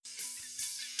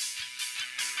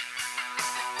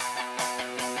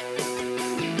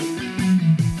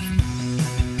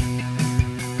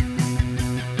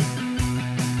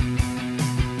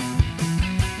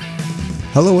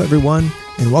Hello, everyone,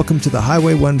 and welcome to the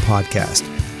Highway 1 podcast.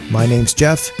 My name's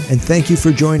Jeff, and thank you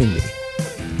for joining me.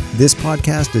 This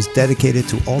podcast is dedicated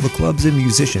to all the clubs and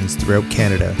musicians throughout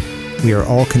Canada. We are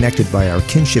all connected by our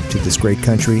kinship to this great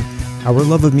country, our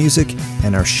love of music,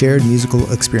 and our shared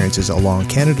musical experiences along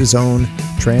Canada's own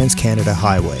Trans-Canada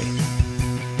Highway.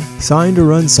 Signed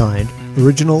or unsigned,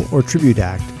 original or tribute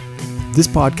act, this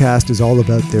podcast is all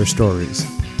about their stories.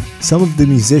 Some of the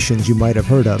musicians you might have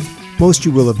heard of, most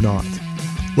you will have not.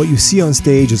 What you see on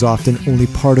stage is often only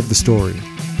part of the story.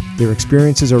 Their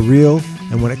experiences are real,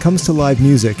 and when it comes to live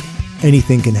music,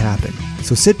 anything can happen.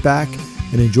 So sit back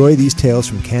and enjoy these tales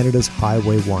from Canada's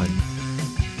Highway 1.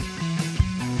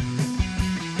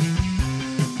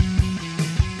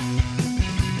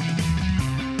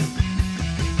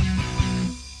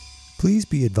 Please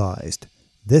be advised,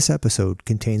 this episode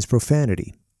contains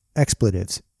profanity,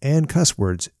 expletives, and cuss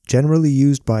words generally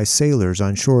used by sailors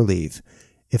on shore leave.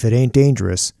 If it ain't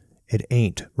dangerous, it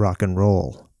ain't rock and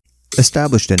roll.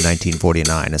 Established in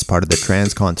 1949 as part of the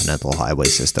Transcontinental Highway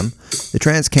System, the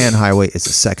Trans-Can Highway is the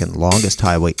second longest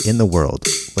highway in the world,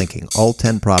 linking all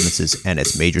 10 provinces and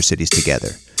its major cities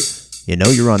together. You know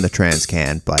you're on the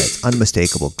Trans-Can by its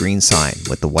unmistakable green sign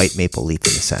with the white maple leaf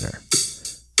in the center.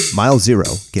 Mile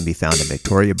Zero can be found in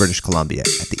Victoria, British Columbia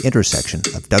at the intersection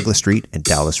of Douglas Street and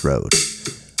Dallas Road.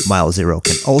 Mile Zero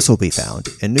can also be found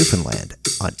in Newfoundland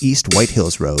on East White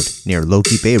Hills Road near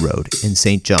Logie Bay Road in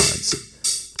St. John's.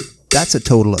 That's a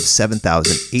total of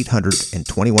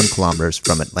 7,821 kilometers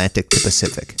from Atlantic to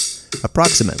Pacific,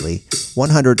 approximately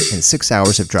 106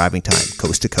 hours of driving time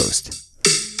coast to coast.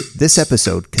 This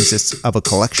episode consists of a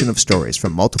collection of stories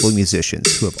from multiple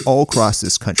musicians who have all crossed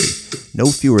this country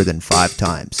no fewer than 5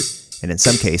 times, and in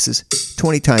some cases,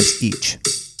 20 times each.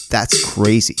 That's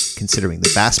crazy, considering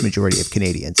the vast majority of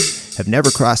Canadians have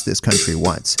never crossed this country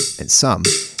once, and some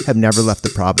have never left the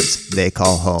province they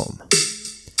call home.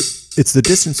 It's the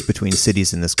distance between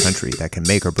cities in this country that can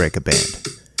make or break a band.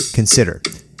 Consider,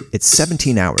 it's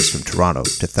 17 hours from Toronto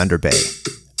to Thunder Bay,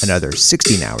 another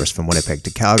 16 hours from Winnipeg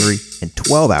to Calgary, and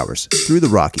 12 hours through the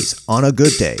Rockies on a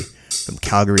good day from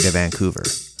Calgary to Vancouver.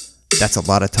 That's a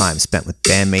lot of time spent with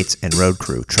bandmates and road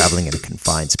crew traveling in a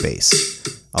confined space.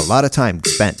 A lot of time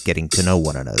spent getting to know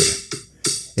one another.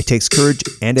 It takes courage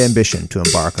and ambition to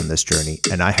embark on this journey,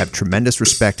 and I have tremendous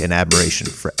respect and admiration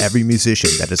for every musician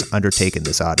that has undertaken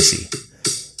this odyssey.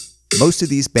 Most of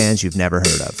these bands you've never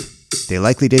heard of. They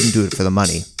likely didn't do it for the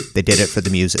money, they did it for the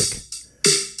music.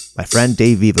 My friend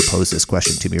Dave Viva posed this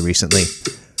question to me recently.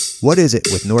 What is it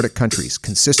with Nordic countries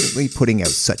consistently putting out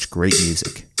such great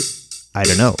music? I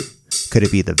don't know. Could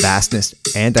it be the vastness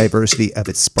and diversity of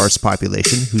its sparse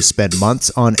population who spend months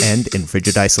on end in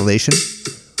frigid isolation?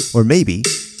 Or maybe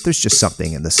there's just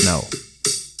something in the snow.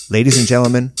 Ladies and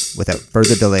gentlemen, without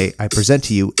further delay, I present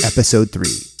to you Episode 3,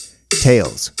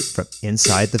 Tales from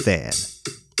Inside the Van.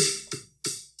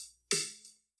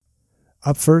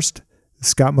 Up first,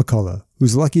 Scott McCullough,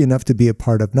 who's lucky enough to be a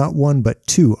part of not one but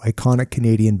 2 iconic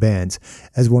Canadian bands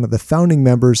as one of the founding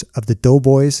members of the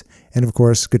Doughboys and, of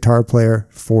course, guitar player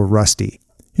for Rusty.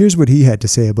 Here's what he had to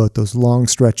say about those long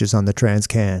stretches on the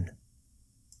Trans-Can.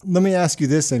 Let me ask you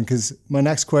this then, because my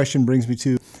next question brings me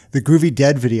to the Groovy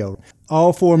Dead video.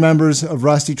 All 4 members of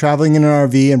Rusty traveling in an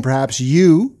RV and perhaps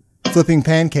you flipping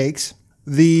pancakes.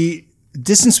 The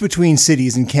distance between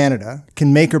cities in Canada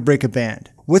can make or break a band.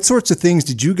 What sorts of things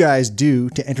did you guys do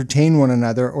to entertain one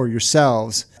another or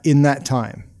yourselves in that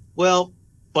time? Well,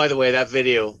 by the way, that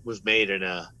video was made in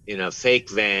a fake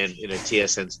van in a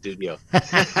TSN studio.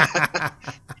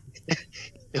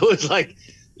 It was like,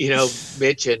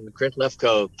 Mitch and Chris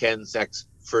Lefkoe, Ken's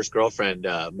ex-first girlfriend,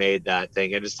 made that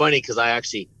thing. And it's funny because I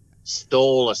actually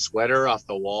stole a sweater off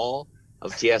the wall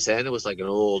of TSN. It was like an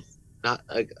old, not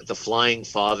like the Flying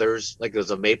Fathers, like it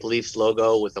was a Maple Leafs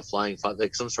logo with the Flying Fathers,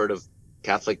 like some sort of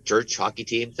Catholic church hockey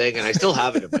team thing, and I still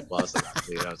have it in my closet.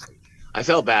 Actually, I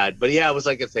felt bad, but yeah, it was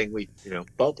like a thing.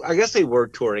 But I guess they were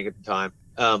touring at the time.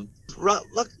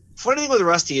 Look, funny thing with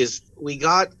Rusty is we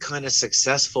got kind of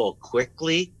successful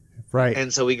quickly, right?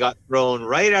 And so we got thrown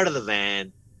right out of the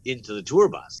van into the tour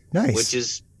bus. Nice. Which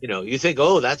is, you think,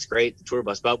 oh, that's great, the tour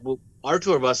bus, but our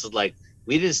tour bus was like,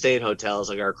 we didn't stay in hotels.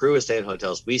 Like our crew would stay in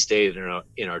hotels. We stayed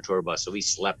in our tour bus, so we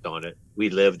slept on it.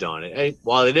 We lived on it. And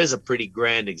while it is a pretty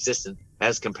grand existence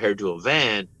as compared to a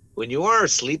van, when you are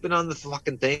sleeping on the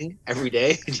fucking thing every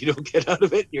day and you don't get out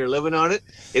of it, you're living on it.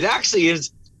 It actually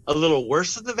is a little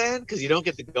worse than the van because you don't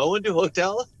get to go into a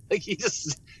hotel. Like you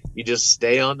just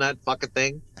stay on that fucking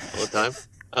thing all the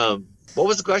time. What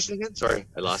was the question again? Sorry,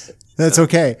 I lost it. That's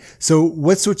okay. So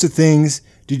what sorts of things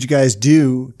did you guys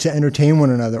do to entertain one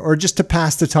another or just to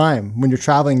pass the time when you're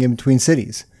traveling in between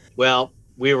cities? Well,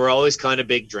 we were always kind of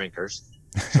big drinkers.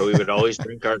 So we would always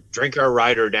drink our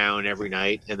rider down every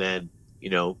night and then,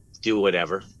 do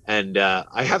whatever. And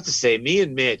I have to say, me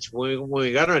and Mitch, when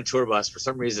we got on a tour bus, for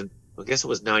some reason, I guess it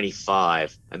was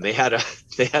 95, and they had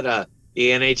the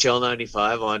NHL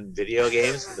 95 on video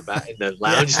games in the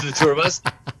lounge of the tour bus.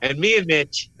 And me and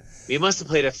Mitch, we must have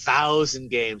played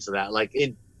 1,000 games of that. Like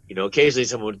occasionally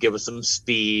someone would give us some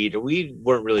speed. We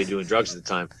weren't really doing drugs at the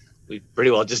time. We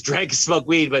pretty well just drank and smoked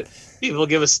weed, but people would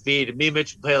give us speed. And me and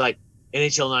Mitch would play like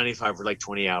NHL 95 for like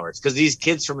 20 hours. Because these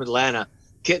kids from Atlanta,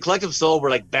 Collective Soul, were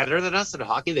like better than us at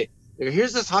hockey. They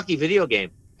here's this hockey video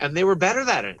game, and they were better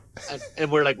at it.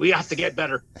 And we're like, we have to get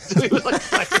better. So we would like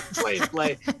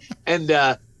play.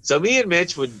 And so me and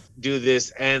Mitch would do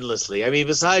this endlessly. I mean,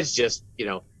 besides just,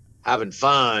 having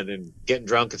fun and getting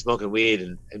drunk and smoking weed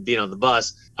and being on the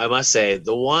bus, I must say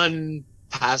the one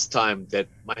pastime that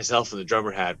myself and the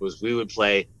drummer had was we would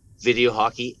play video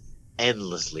hockey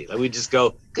endlessly. Like we'd just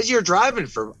go, because you're driving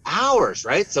for hours,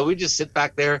 right? So we just sit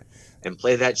back there and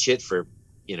play that shit for,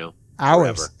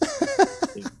 hours.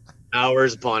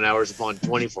 Hours upon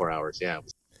 24 hours. Yeah.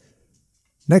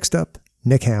 Next up,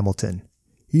 Nick Hamilton.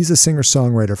 He's a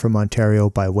singer-songwriter from Ontario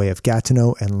by way of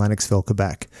Gatineau and Lennoxville,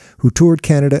 Quebec, who toured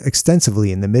Canada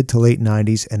extensively in the mid to late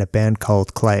 90s in a band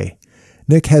called Clay.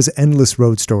 Nick has endless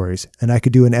road stories, and I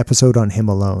could do an episode on him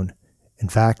alone. In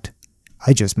fact,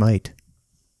 I just might.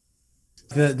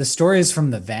 The stories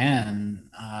from the van,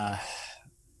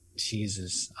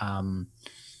 Jesus. I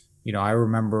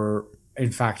remember,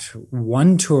 in fact,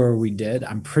 one tour we did,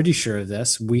 I'm pretty sure of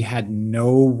this, we had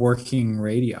no working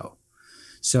radio.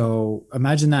 So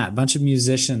imagine that, a bunch of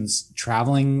musicians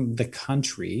traveling the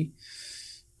country,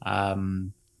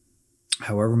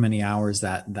 however many hours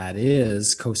that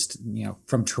is, coast,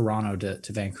 from Toronto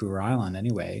to Vancouver Island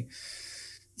anyway.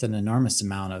 It's an enormous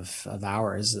amount of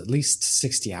hours, at least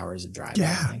 60 hours of driving,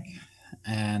 I think.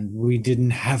 And we didn't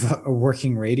have a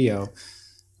working radio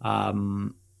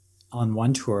on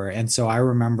one tour. And so I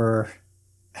remember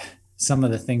some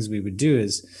of the things we would do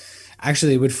is,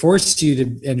 actually, it would force you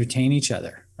to entertain each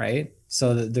other, right?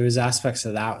 So there was aspects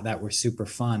of that were super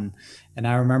fun. And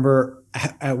I remember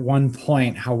at one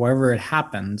point, however it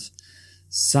happened,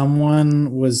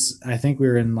 someone was, I think we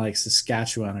were in like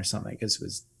Saskatchewan or something, because it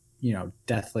was,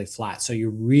 deathly flat. So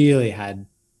you really had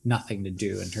nothing to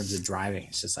do in terms of driving.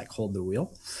 It's just like hold the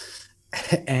wheel.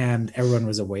 And everyone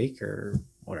was awake or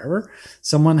whatever.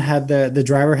 Someone had the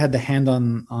driver had the hand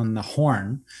on the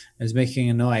horn, and was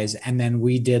making a noise, and then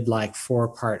we did like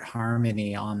 4-part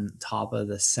harmony on top of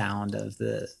the sound of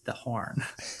the horn.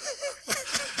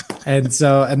 and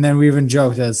then we even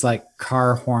joked that it's like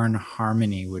Car Horn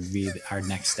Harmony would be our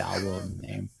next album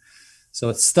name. So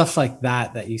it's stuff like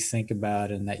that you think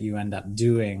about and that you end up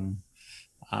doing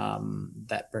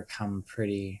that become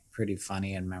pretty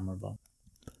funny and memorable.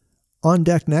 On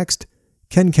deck next,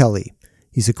 Ken Kelly.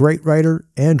 He's a great writer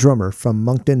and drummer from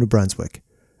Moncton, New Brunswick.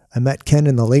 I met Ken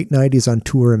in the late 90s on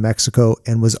tour in Mexico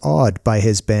and was awed by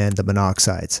his band, The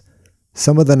Monoxides.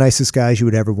 Some of the nicest guys you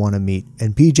would ever want to meet.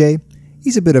 And PJ,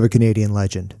 he's a bit of a Canadian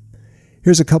legend.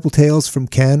 Here's a couple tales from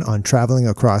Ken on traveling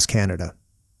across Canada.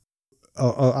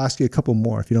 I'll ask you a couple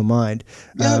more if you don't mind.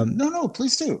 Yeah, no,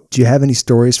 please do. Do you have any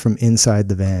stories from inside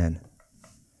the van?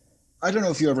 I don't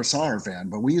know if you ever saw our van,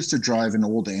 but we used to drive an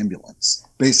old ambulance,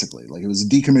 basically. Like it was a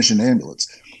decommissioned ambulance.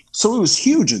 So it was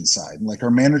huge inside. And like our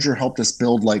manager helped us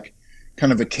build like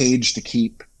kind of a cage to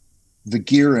keep the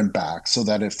gear in back so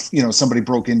that if, somebody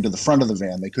broke into the front of the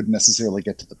van, they couldn't necessarily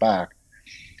get to the back.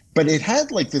 But it had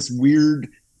like this weird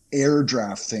air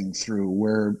draft thing through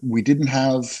where we didn't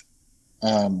have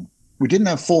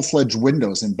full-fledged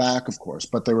windows in back, of course,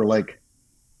 but they were like,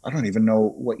 I don't even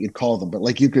know what you'd call them, but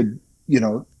like you could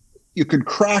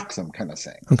crack them kind of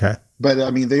thing. Okay. But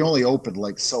I mean, they only opened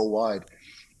like so wide.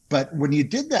 But when you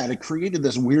did that, it created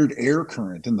this weird air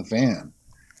current in the van.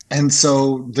 And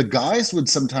so the guys would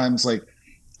sometimes like,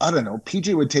 I don't know,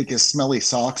 PJ would take his smelly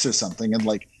socks or something and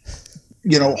like,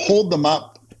 hold them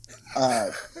up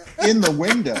in the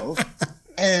window.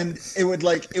 And it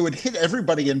would hit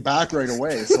everybody in back right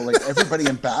away. So like everybody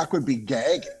in back would be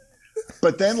gagging.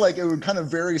 But then like it would kind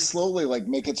of very slowly like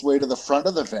make its way to the front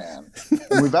of the van.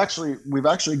 And we've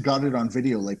actually got it on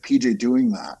video, like PJ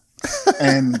doing that.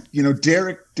 And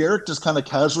Derek just kind of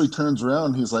casually turns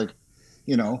around. He's like,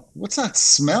 what's that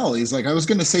smell? He's like, I was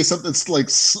going to say something that's like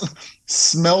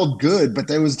smelled good, but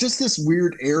there was just this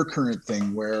weird air current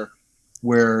thing where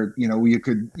you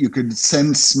could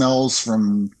send smells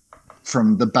from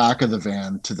the back of the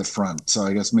van to the front. So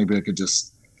I guess maybe I could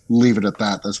just leave it at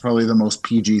that. That's probably the most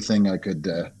PG thing I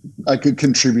could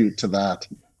contribute to that.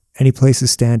 Any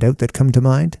places stand out that come to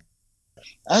mind?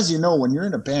 as you know, when you're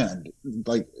in a band,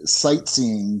 like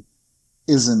sightseeing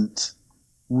isn't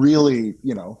really,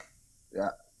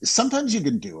 sometimes you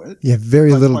can do it. You have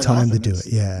very little quite time to often do it.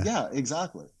 Yeah. Yeah,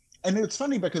 exactly. And it's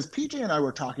funny because PJ and I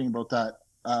were talking about that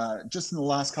just in the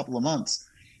last couple of months.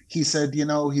 He said,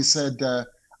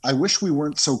 I wish we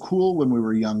weren't so cool when we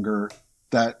were younger,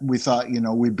 that we thought,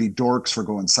 we'd be dorks for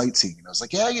going sightseeing. And I was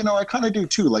like, yeah, I kind of do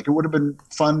too. Like, it would have been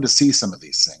fun to see some of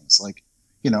these things. Like,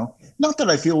 not that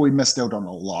I feel we missed out on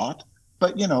a lot,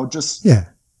 but, just Yeah.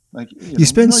 like, You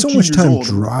spend so 19 much years time old.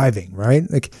 driving, right?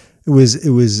 Like it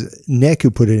was Nick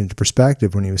who put it into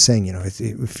perspective when he was saying,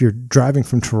 if you're driving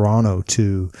from Toronto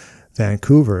to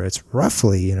Vancouver, it's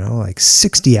roughly, like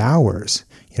 60 hours.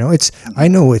 I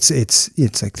know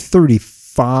it's like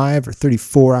 35 or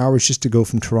 34 hours just to go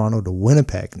from Toronto to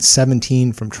Winnipeg, and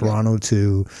 17 from Toronto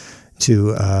to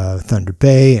Thunder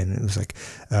Bay, and it was like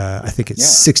I think it's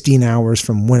 16 hours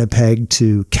from Winnipeg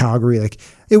to Calgary. Like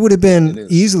it would have been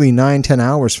easily 9-10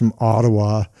 hours from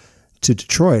Ottawa to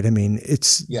Detroit. I mean,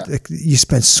 it's like you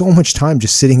spend so much time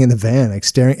just sitting in the van, like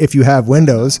staring, if you have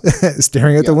windows,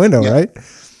 staring at the window, right?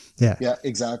 Yeah,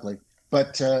 exactly.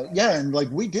 But and like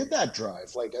we did that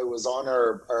drive. Like it was on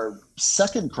our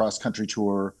second cross country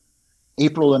tour,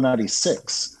 April of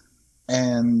 '96,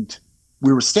 and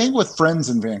we were staying with friends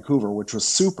in Vancouver, which was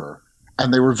super.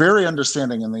 And they were very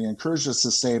understanding, and they encouraged us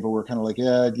to stay. But we're kind of like,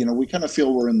 we kind of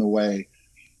feel we're in the way.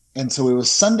 And so it was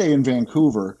Sunday in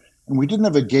Vancouver, and we didn't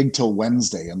have a gig till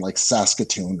Wednesday in like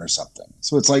Saskatoon or something.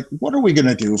 So it's like, what are we going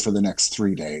to do for the next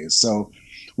 3 days? So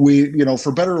we,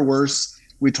 for better or worse,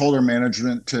 we told our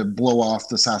management to blow off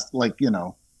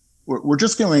the we're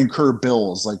just going to incur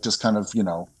bills, like just kind of,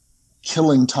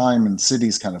 killing time in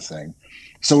cities kind of thing.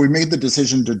 So we made the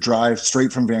decision to drive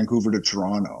straight from Vancouver to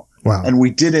Toronto. Wow. And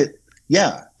we did it.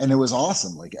 Yeah. And it was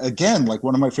awesome. Like, again, like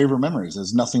one of my favorite memories. It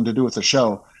has nothing to do with the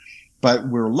show, but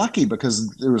we're lucky because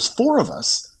there was 4 of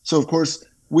us. So of course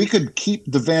we could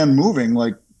keep the van moving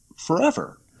like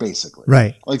forever, basically.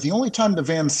 Right. Like the only time the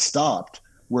van stopped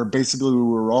where basically we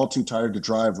were all too tired to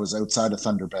drive was outside of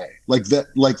Thunder Bay, like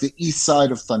the east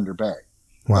side of Thunder Bay.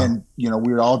 Wow. And,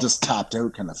 we were all just tapped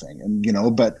out kind of thing. And,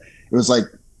 but it was like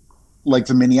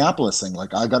the Minneapolis thing.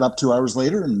 Like I got up 2 hours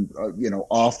later and,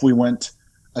 off we went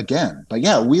again. But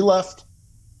yeah, we left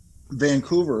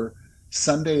Vancouver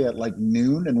Sunday at like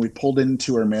noon, and we pulled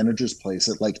into our manager's place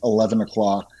at like 11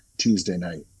 o'clock Tuesday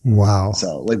night. Wow.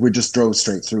 So like we just drove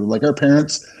straight through. Like our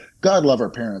parents, God love our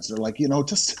parents. They're like,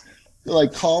 just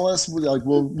like call us.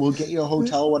 We'll get you a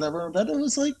hotel, whatever. But it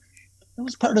was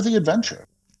part of the adventure.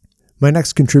 My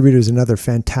next contributor is another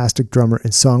fantastic drummer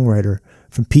and songwriter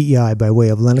from PEI by way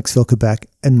of Lennoxville, Quebec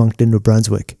and Moncton, New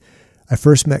Brunswick. I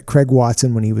first met Craig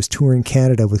Watson when he was touring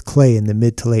Canada with Clay in the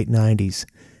mid to late 90s.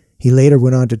 He later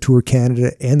went on to tour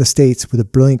Canada and the States with a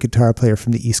brilliant guitar player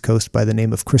from the East Coast by the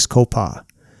name of Chris Kopa.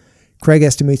 Craig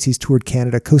estimates he's toured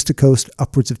Canada coast to coast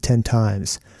upwards of 10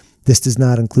 times. This does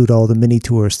not include all the mini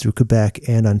tours through Quebec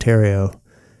and Ontario.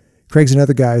 Craig's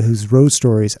another guy whose road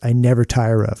stories I never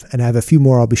tire of, and I have a few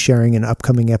more I'll be sharing in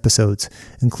upcoming episodes,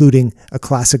 including a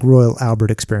classic Royal Albert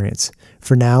experience.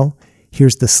 For now,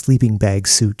 here's the sleeping bag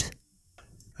suit.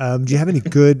 Do you have any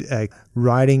good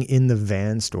riding in the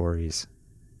van stories?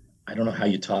 I don't know how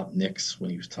you top Nick's when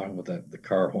he was talking about the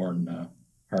car horn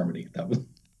harmony.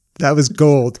 That was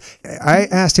gold. I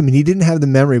asked him, and he didn't have the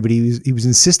memory, but he was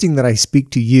insisting that I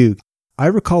speak to you. I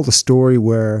recall the story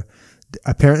where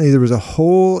apparently there was a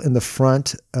hole in the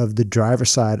front of the driver's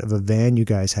side of a van you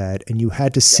guys had, and you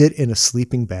had to sit in a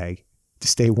sleeping bag to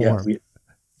stay warm.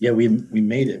 We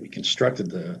made it. We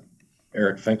constructed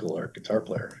Eric Finkel, our guitar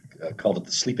player, called it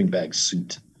the sleeping bag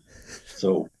suit.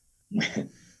 So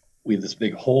we had this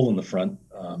big hole in the front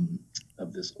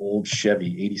of this old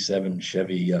Chevy, 87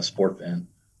 Chevy sport van.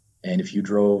 And if you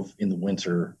drove in the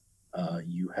winter,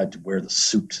 you had to wear the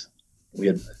suit. We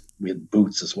had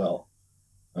boots as well.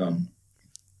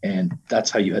 And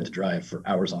that's how you had to drive for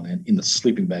hours on end in the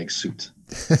sleeping bag suit.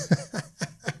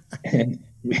 And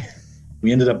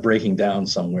we ended up breaking down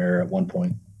somewhere at one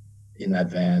point in that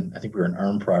van. I think we were in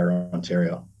Arnprior,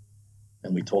 Ontario.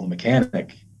 And we told the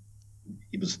mechanic,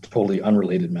 it was a totally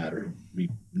unrelated matter. We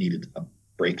needed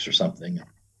brakes or something.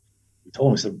 We told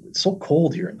him, we said, it's so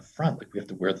cold here in the front. Like we have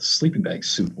to wear the sleeping bag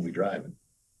suit when we drive. And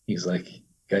he's like, you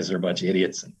guys are a bunch of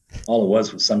idiots. And all it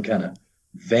was some kind of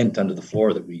vent under the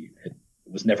floor that it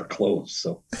was never closed.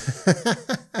 So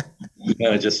we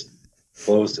kind of just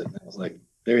closed it. And I was like,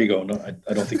 there you go. No,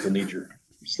 I don't think you'll need your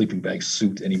sleeping bag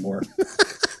suit anymore.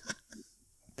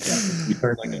 Yeah, we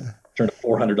turned a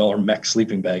 $400 mech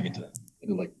sleeping bag into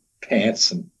like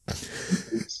pants and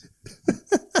boots.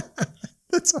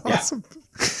 That's awesome.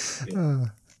 Yeah.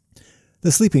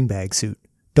 The sleeping bag suit.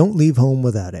 Don't leave home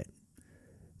without it.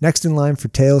 Next in line for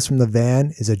Tales from the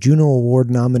Van is a Juno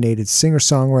Award-nominated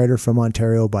singer-songwriter from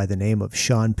Ontario by the name of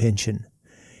Sean Pynchon.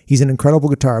 He's an incredible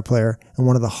guitar player and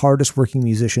one of the hardest working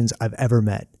musicians I've ever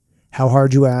met. How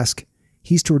hard, you ask?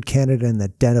 He's toured Canada in the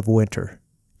dead of winter.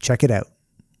 Check it out.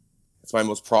 It's my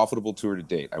most profitable tour to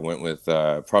date. I went with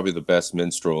probably the best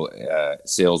minstrel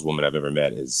saleswoman I've ever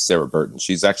met is Sarah Burton.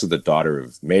 She's actually the daughter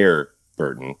of Mayor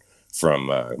Burton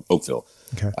from Oakville.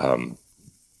 Okay.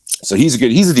 So he's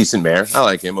a decent mayor. I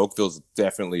like him. Oakville's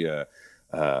definitely a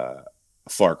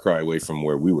far cry away from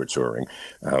where we were touring.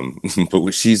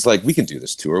 But she's like, we can do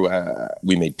this tour.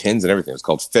 We made pins and everything. It's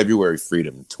called February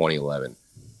Freedom 2011.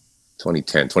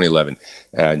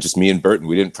 And just me and Burton.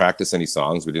 We didn't practice any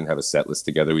songs. We didn't have a set list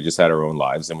together. We just had our own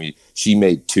lives. And she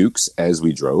made toques as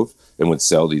we drove and would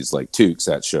sell these like toques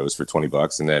at shows for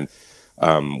 $20. And then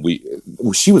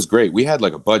she was great. We had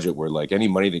like a budget where like any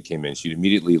money that came in, she'd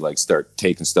immediately like start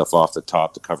taking stuff off the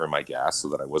top to cover my gas so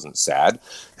that I wasn't sad.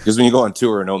 Because when you go on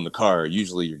tour and own the car,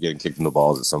 usually you're getting kicked in the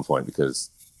balls at some point, because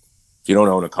if you don't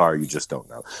own a car, you just don't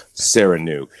know. Sarah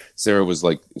knew. Sarah was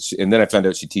like, and then I found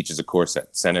out she teaches a course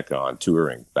at Seneca on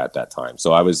touring at that time.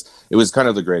 So it was kind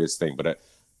of the greatest thing. But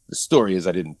the story is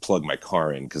I didn't plug my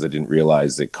car in because I didn't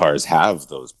realize that cars have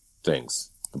those things.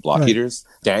 The block heaters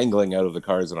dangling out of the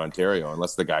cars in Ontario,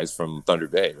 unless the guy's from Thunder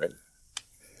Bay, right?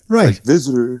 Right. Like,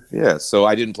 visitor. Yeah. So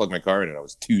I didn't plug my car in, and I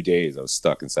was 2 days. I was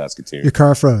stuck in Saskatoon. Your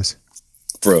car froze.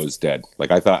 Froze dead.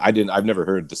 Like I thought I've never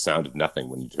heard the sound of nothing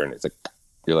when you turn it. It's like,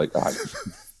 you're like, oh,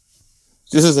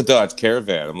 this is a Dodge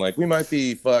Caravan. I'm like, we might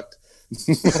be fucked.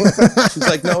 She's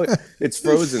like, no, it's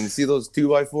frozen. See those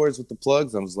 2x4s with the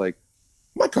plugs? I was like,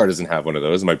 my car doesn't have one of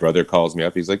those. And my brother calls me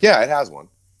up. He's like, yeah, it has one.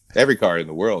 Every car in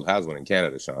the world has one in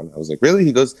Canada, Sean. I was like, really?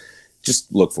 He goes,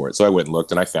 just look for it. So I went and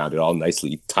looked, and I found it all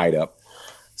nicely tied up.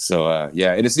 So,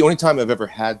 yeah, and it's the only time I've ever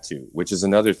had to, which is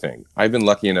another thing. I've been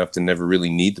lucky enough to never really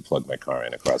need to plug my car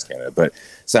in across Canada. But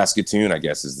Saskatoon, I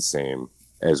guess, is the same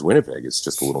as Winnipeg. It's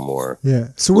just a little more. Yeah.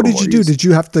 So what did you do? Did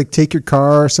you have to like take your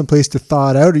car someplace to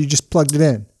thaw it out, or you just plugged it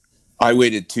in? I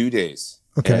waited 2 days.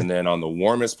 Okay. And then on the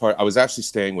warmest part, I was actually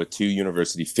staying with 2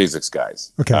 university physics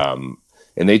guys. Okay.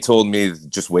 And they told me to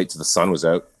just wait till the sun was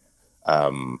out.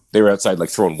 They were outside like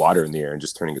throwing water in the air and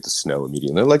just turning it to snow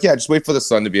immediately. They're like, yeah, just wait for the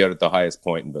sun to be out at the highest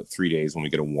point in about 3 days when we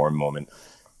get a warm moment,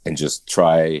 and just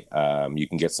try. You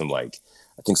can get some like,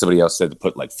 I think somebody else said to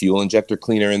put like fuel injector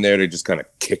cleaner in there to just kind of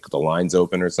kick the lines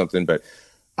open or something. But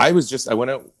I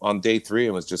went out on day 3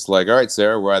 and was just like, all right,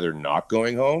 Sarah, we're either not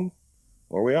going home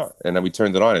or we are. And then we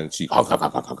turned it on, and she,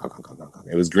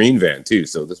 it was green van too.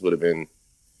 So this would have been,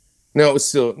 no, it was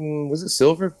still, was it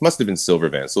silver? Must have been silver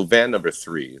van. So van number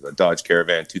 3, the Dodge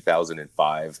Caravan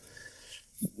 2005,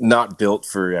 not built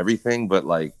for everything, but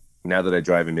like now that I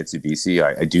drive a Mitsubishi,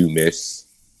 I do miss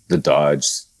the Dodge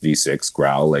V6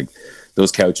 Growl. Like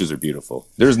those couches are beautiful.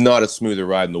 There's not a smoother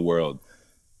ride in the world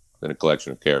than a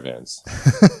collection of Caravans.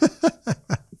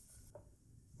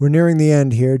 We're nearing the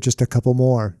end here, just a couple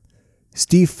more.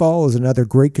 Steve Fall is another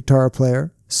great guitar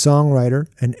player, songwriter,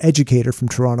 and educator from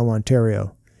Toronto,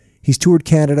 Ontario. He's toured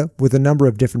Canada with a number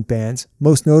of different bands,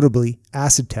 most notably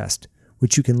Acid Test,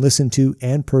 which you can listen to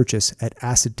and purchase at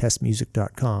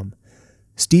acidtestmusic.com.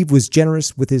 Steve was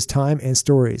generous with his time and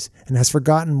stories and has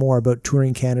forgotten more about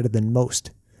touring Canada than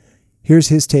most. Here's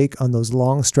his take on those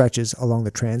long stretches along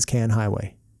the Trans-Can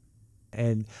Highway.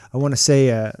 And I want to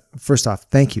say, first off,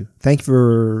 thank you. Thank you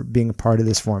for being a part of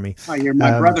this for me. Oh, you're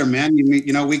my brother, man.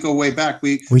 You know, we go way back.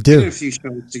 We do. Did a few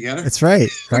shows together. That's right.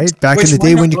 Back in the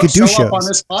day when you could do shows. Up on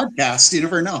this podcast, you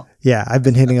never know. Yeah, I've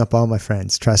been hitting up all my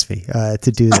friends, trust me,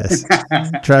 to do this.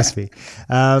 Trust me.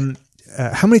 How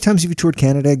many times have you toured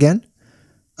Canada again?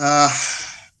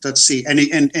 Let's see. And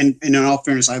in all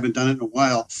fairness, I haven't done it in a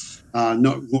while.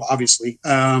 No, obviously.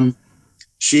 I'd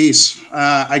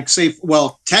say,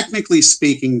 well, technically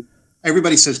speaking,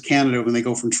 everybody says Canada when they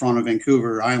go from Toronto,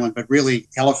 Vancouver, Island, but really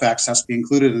Halifax has to be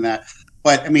included in that.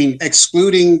 But I mean,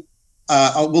 excluding,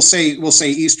 we'll say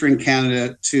Eastern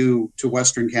Canada to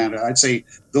Western Canada, I'd say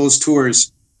those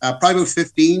tours, probably about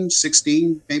 15,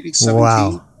 16, maybe 17.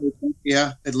 Wow.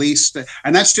 Yeah, at least.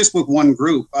 And that's just with one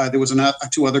group. There was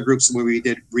 2 other groups where we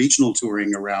did regional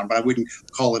touring around, but I wouldn't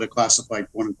call it a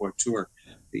classified quote-unquote tour.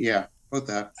 But yeah. About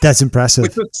that. That's impressive.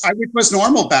 Which was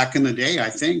normal back in the day, I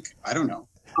think. I don't know.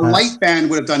 A light band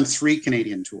would have done 3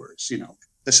 Canadian tours. You know,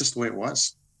 that's just the way it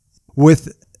was.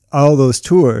 With all those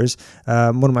tours,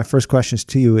 one of my first questions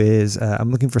to you is,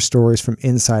 I'm looking for stories from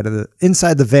inside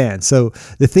the van. So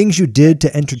the things you did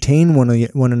to entertain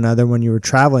one another when you were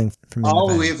traveling from.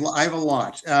 I have a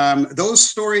lot. Those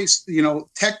stories, you know,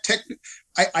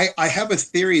 I have a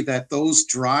theory that those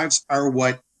drives are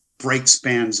what breaks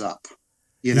bands up.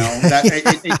 You know, that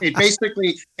it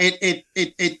basically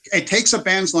it takes a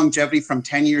band's longevity from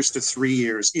 10 years to 3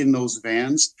 years in those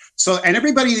vans. So, and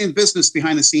everybody in the business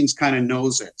behind the scenes kind of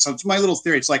knows it. So it's my little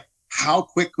theory. It's like, how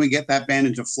quick can we get that band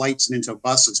into flights and into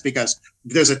buses? Because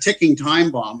there's a ticking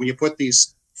time bomb when you put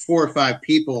these 4 or 5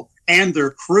 people and their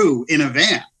crew in a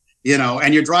van, you know,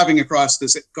 and you're driving across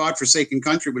this godforsaken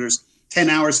country where there's 10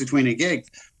 hours between a gig.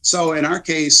 So in our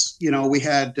case, you know, we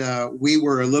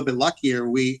were a little bit luckier.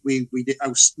 We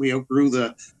outgrew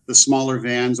the smaller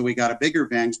vans, and we got a bigger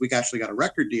van. We actually got a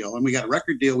record deal, and we got a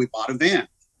record deal. We bought a van.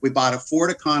 We bought a Ford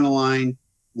Econoline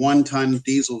 1-ton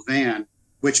diesel van,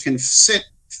 which can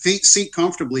seat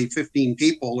comfortably 15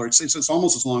 people, or it's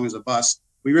almost as long as a bus.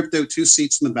 We ripped out 2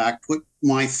 seats in the back, put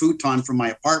my futon from my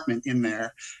apartment in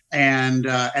there, and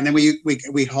then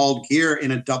we hauled gear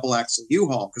in a double axle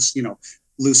U-Haul because, you know,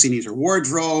 Lucy needs her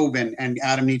wardrobe, and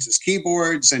Adam needs his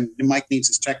keyboards, and Mike needs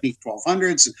his Technique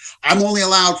 1200s. And I'm only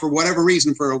allowed, for whatever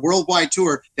reason, for a worldwide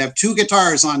tour, to have 2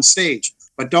 guitars on stage.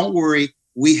 But don't worry,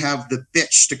 we have the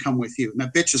bitch to come with you. And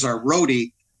that bitch is our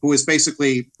roadie, who is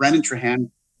basically Brendan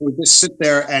Trahan, who would just sit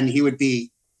there, and he would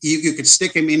be, you could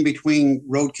stick him in between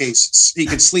road cases. He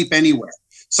could sleep anywhere.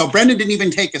 So Brendan didn't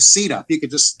even take a seat up. You could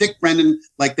just stick Brendan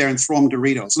like there and throw him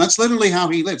Doritos. And that's literally how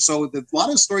he lived. So a lot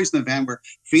of stories in the van were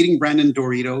feeding Brendan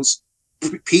Doritos.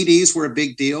 PDs were a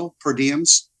big deal, per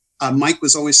diems. Mike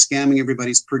was always scamming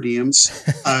everybody's per diems.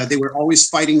 They were always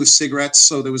fighting with cigarettes.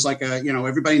 So there was like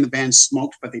everybody in the band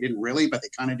smoked, but they didn't really, but they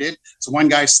kind of did. So one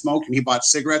guy smoked and he bought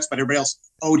cigarettes, but everybody else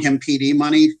owed him PD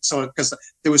money. So because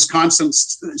there was constant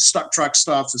truck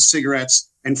stops with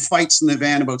cigarettes and fights in the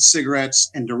van about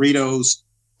cigarettes and Doritos.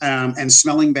 And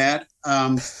smelling bad.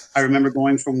 I remember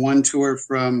going from one tour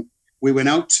we were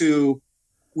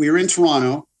in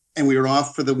Toronto, and we were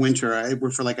off for the winter.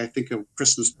 We're for I think a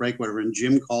Christmas break, whatever. And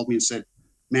Jim called me and said,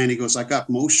 man, he goes, I got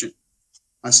Motion.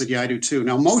 I said, yeah, I do too.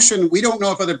 Now Motion, we don't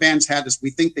know if other bands had this.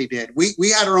 We think they did. We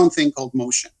had our own thing called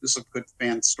Motion. This is a good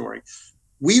band story.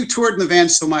 We toured in the van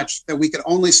so much that we could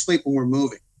only sleep when we're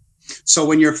moving. So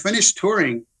when you're finished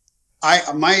touring,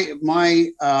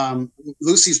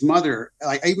 Lucy's mother,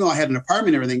 even though I had an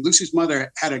apartment and everything, Lucy's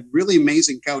mother had a really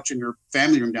amazing couch in her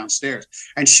family room downstairs.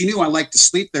 And she knew I liked to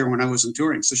sleep there when I wasn't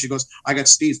touring. So she goes, I got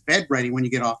Steve's bed ready when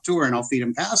you get off tour, and I'll feed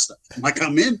him pasta. I'm like,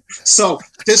 I'm in. So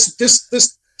this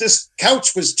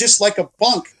couch was just like a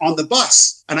bunk on the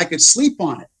bus, and I could sleep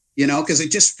on it, you know, because it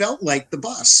just felt like the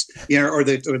bus, you know, or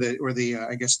the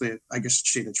I guess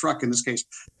the truck in this case.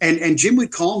 And Jim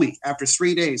would call me after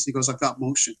 3 days. He goes, I've got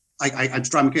Motion.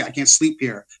 I can't sleep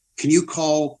here. Can you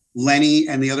call Lenny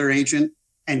and the other agent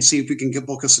and see if we can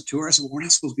book us a tour? I said, well, we're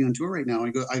not supposed to be on tour right now.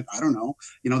 He goes, I don't know.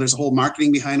 You know, there's a whole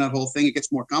marketing behind that whole thing. It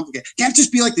gets more complicated. Can't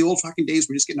just be like the old fucking days.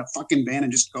 We're just getting a fucking van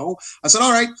and just go. I said,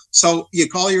 all right. So you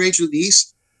call your agent in the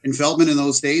East, in Feldman in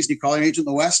those days. You call your agent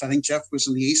in the West. I think Jeff was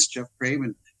in the East, Jeff Crave,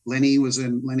 and Lenny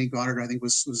Goddard, I think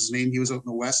was his name. He was out in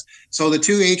the West. So the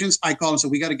 2 agents, I called and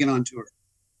said, we got to get on tour.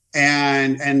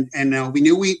 And we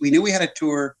knew we had a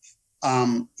tour,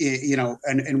 you know,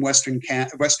 in Western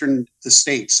the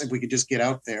States, if we could just get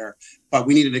out there, but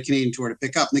we needed a Canadian tour to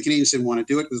pick up. And the Canadians didn't want to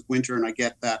do it. It was winter, and I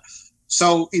get that.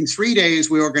 So in 3 days,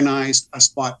 we organized a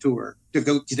spot tour to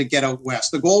get out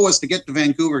west. The goal was to get to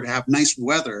Vancouver, to have nice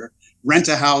weather, rent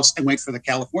a house, and wait for the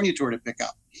California tour to pick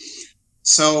up.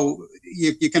 So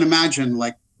you can imagine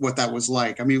like what that was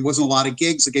like. I mean, it wasn't a lot of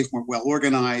gigs. The gigs weren't well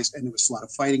organized, and there was a lot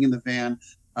of fighting in the van,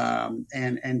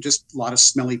 and just a lot of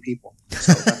smelly people.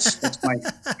 So that's my.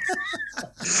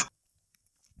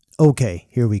 Okay,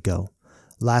 here we go.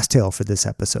 Last tale for this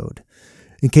episode.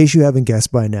 In case you haven't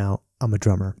guessed by now, I'm a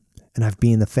drummer, and I've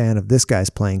been a fan of this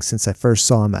guy's playing since I first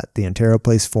saw him at the Ontario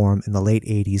Place Forum in the late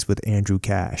 80s with Andrew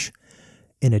Cash.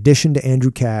 In addition to Andrew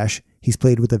Cash, he's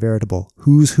played with a veritable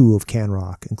who's who of can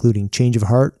rock, including Change of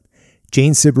Heart,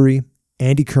 Jane Siberry,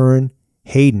 Andy Curran,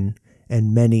 Hayden,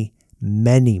 and many,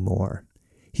 many more.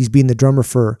 He's been the drummer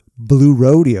for Blue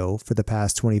Rodeo for the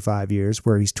past 25 years,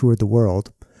 where he's toured the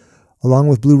world. Along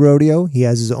with Blue Rodeo, he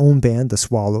has his own band, The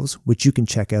Swallows, which you can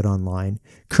check out online.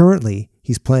 Currently,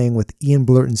 he's playing with Ian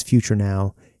Blurton's Future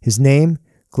Now. His name,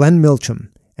 Glenn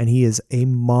Milcham, and he is a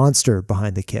monster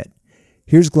behind the kit.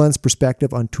 Here's Glenn's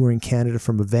perspective on touring Canada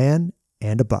from a van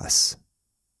and a bus.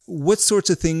 What sorts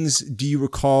of things do you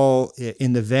recall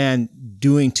in the van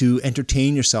doing to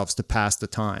entertain yourselves to pass the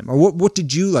time? Or what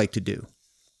did you like to do?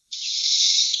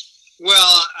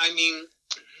 Well, I mean,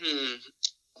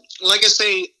 like I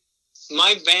say,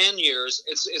 my van years,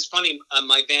 it's funny,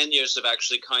 my van years have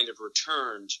actually kind of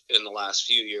returned in the last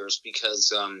few years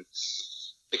because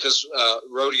because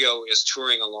Rodeo is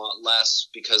touring a lot less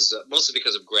because mostly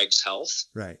because of Greg's health.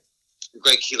 Right.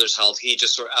 Greg Keeler's health. He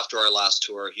just sort of, after our last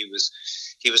tour, he was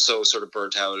so sort of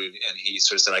burnt out, and he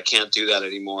sort of said, I can't do that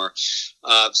anymore.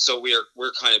 So we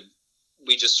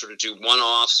just sort of do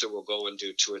one-offs, so we'll go and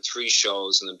do 2 or 3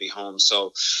 shows and then be home.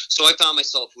 So I found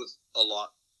myself with a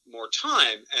lot more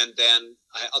time, and then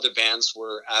other bands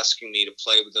were asking me to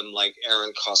play with them, like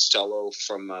Aaron Costello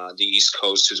from the East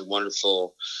Coast, who's a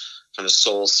wonderful kind of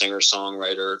soul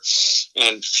singer-songwriter,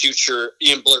 and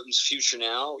Ian Blurton's Future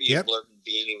Now. Ian Blurton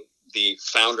being the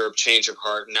founder of Change of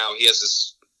Heart. Now he has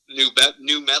this new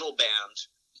metal band.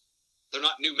 They're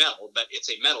not new metal, but it's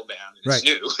a metal band. And right.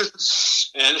 It's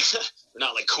new. And they're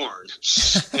not like Korn.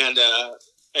 And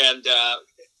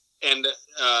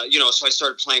so I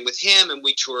started playing with him, and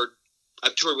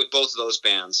I've toured with both of those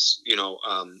bands,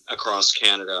 across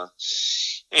Canada.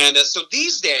 And so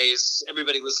these days,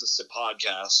 everybody listens to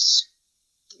podcasts.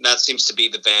 That seems to be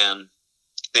the van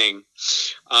thing,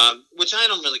 which I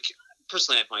don't really,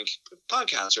 personally, I find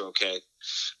podcasts are okay.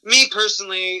 Me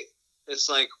personally, it's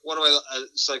like,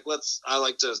 I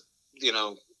like to,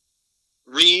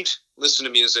 read, listen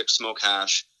to music, smoke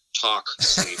hash, talk,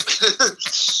 sleep.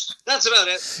 That's about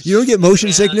it. You don't get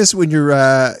motion sickness when you're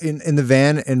in the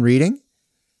van and reading?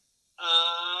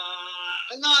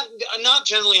 Not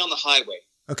generally on the highway.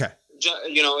 Okay.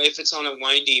 If it's on a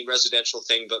windy residential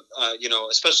thing, but,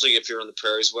 especially if you're in the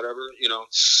prairies, whatever,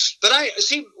 But I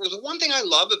see, the one thing I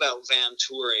love about van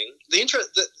touring,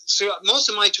 so most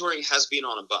of my touring has been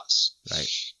on a bus. Right.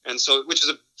 And so, which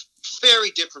is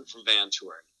very different from van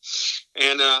touring.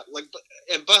 And,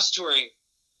 and bus touring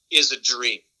is a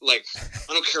dream. Like,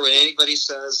 I don't care what anybody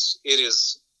says, it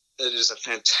is a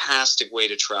fantastic way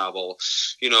to travel.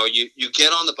 You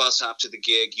get on the bus after the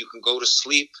gig, you can go to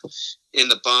sleep in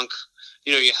the bunk,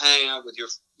 you hang out with your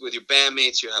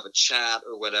bandmates, you have a chat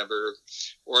or whatever,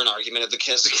 or an argument, if the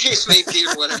case may be,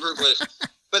 or whatever.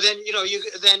 But then you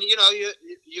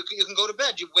can go to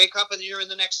bed. You wake up and you're in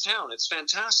the next town. It's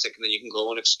fantastic, and then you can go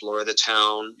and explore the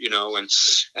town.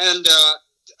 And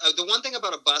the one thing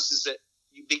about a bus is that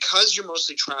because you're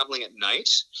mostly traveling at night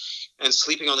and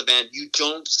sleeping on the van, you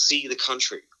don't see the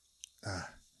country.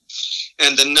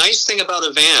 And the nice thing about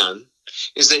a van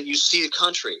is that you see the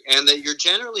country, and that you're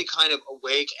generally kind of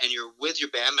awake and you're with your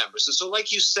band members. And so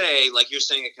like you're saying,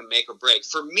 it can make or break.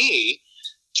 For me,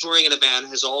 touring in a van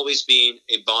has always been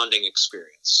a bonding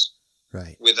experience.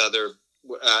 Right. With other,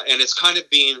 and it's kind of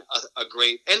been a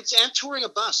great, and touring a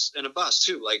bus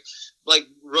too. Like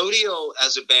Rodeo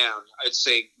as a band, I'd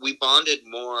say we bonded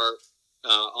more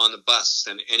on the bus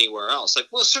than anywhere else.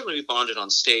 Certainly we bonded on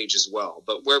stage as well,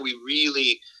 but where we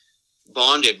really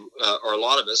bonded, or a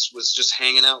lot of us, was just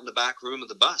hanging out in the back room of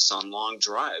the bus on long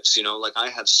drives. I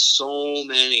have so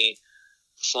many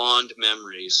fond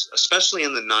memories, especially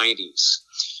in the 90s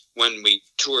when we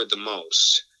toured the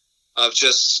most, of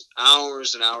just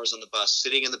hours and hours on the bus,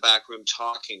 sitting in the back room,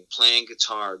 talking, playing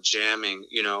guitar, jamming.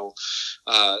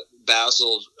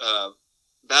 Basil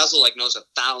knows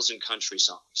 1,000 country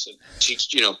songs, and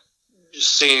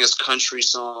singing us country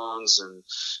songs and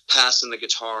passing the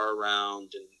guitar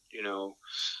around, and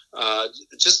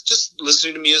just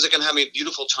listening to music and having a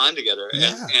beautiful time together.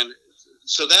 Yeah. And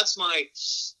so that's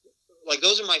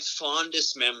those are my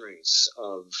fondest memories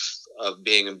of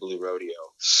being in Blue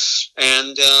Rodeo.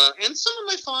 And some of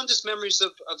my fondest memories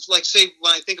of say,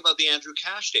 when I think about the Andrew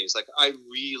Cash days, I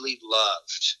really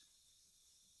loved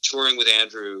touring with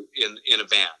Andrew in a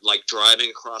van,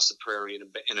 driving across the prairie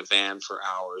in a van for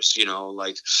hours.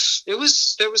 It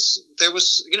was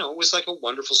like a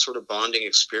wonderful sort of bonding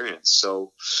experience.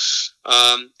 So,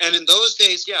 and in those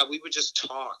days, we would just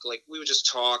talk.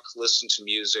 Listen to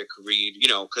music, read.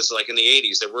 Because in the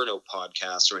 80s there were no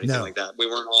podcasts or anything like that. We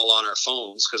weren't all on our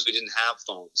phones because we didn't have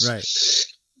phones. Right.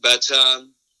 But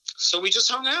so we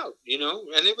just hung out,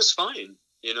 and it was fine.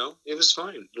 It was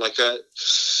fine.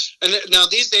 And now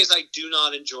these days I do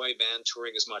not enjoy van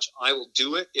touring as much. I will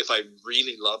do it if I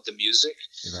really love the music.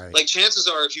 Right. Chances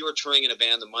are, if you are touring in a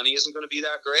band, the money isn't going to be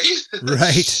that great.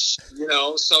 Right.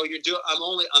 So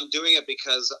I'm doing it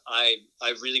because I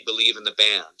really believe in the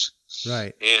band.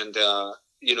 Right. And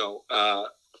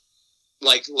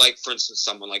for instance,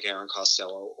 someone like Aaron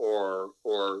Costello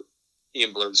or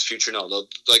Ian Blurton's Future Now.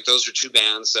 Those are 2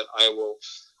 bands that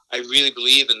I really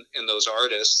believe in those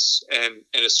artists, and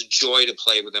it's a joy to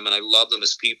play with them, and I love them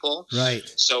as people. Right.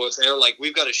 So if they're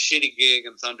we've got a shitty gig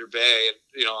in Thunder Bay,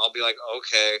 and, I'll be like,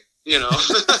 okay,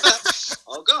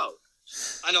 I'll go.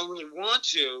 I don't really want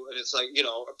to, and it's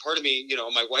part of me,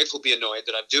 my wife will be annoyed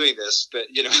that I'm doing this, but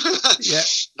yeah.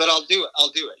 But I'll do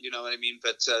it. You know what I mean?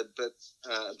 But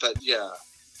yeah.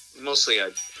 mostly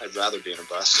I'd rather be in a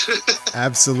bus.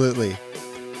 Absolutely.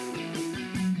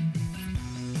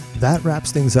 That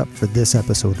wraps things up for this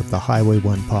episode of the Highway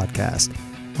 1 podcast.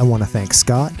 I want to thank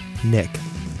Scott, Nick,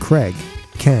 Craig,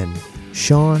 Ken,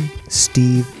 Sean,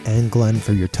 Steve, and Glenn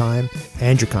for your time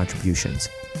and your contributions.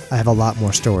 I have a lot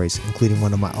more stories, including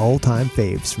one of my all-time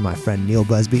faves from my friend Neil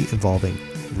Busby involving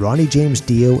Ronnie James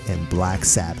Dio and Black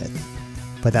Sabbath.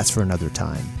 But that's for another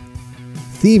time.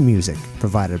 Theme music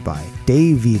provided by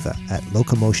Dave Viva at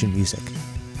Locomotion Music.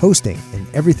 Hosting and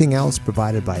everything else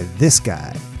provided by this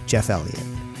guy, Jeff Elliott.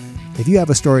 If you have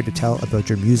a story to tell about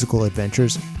your musical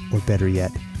adventures, or better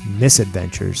yet,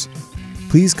 misadventures,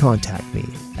 please contact me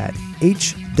at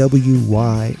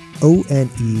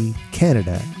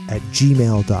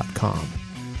hwyoncanada@gmail.com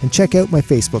and check out my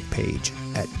Facebook page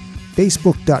at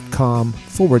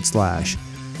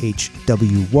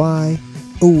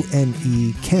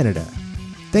facebook.com/HWYONE Canada.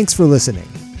 Thanks for listening.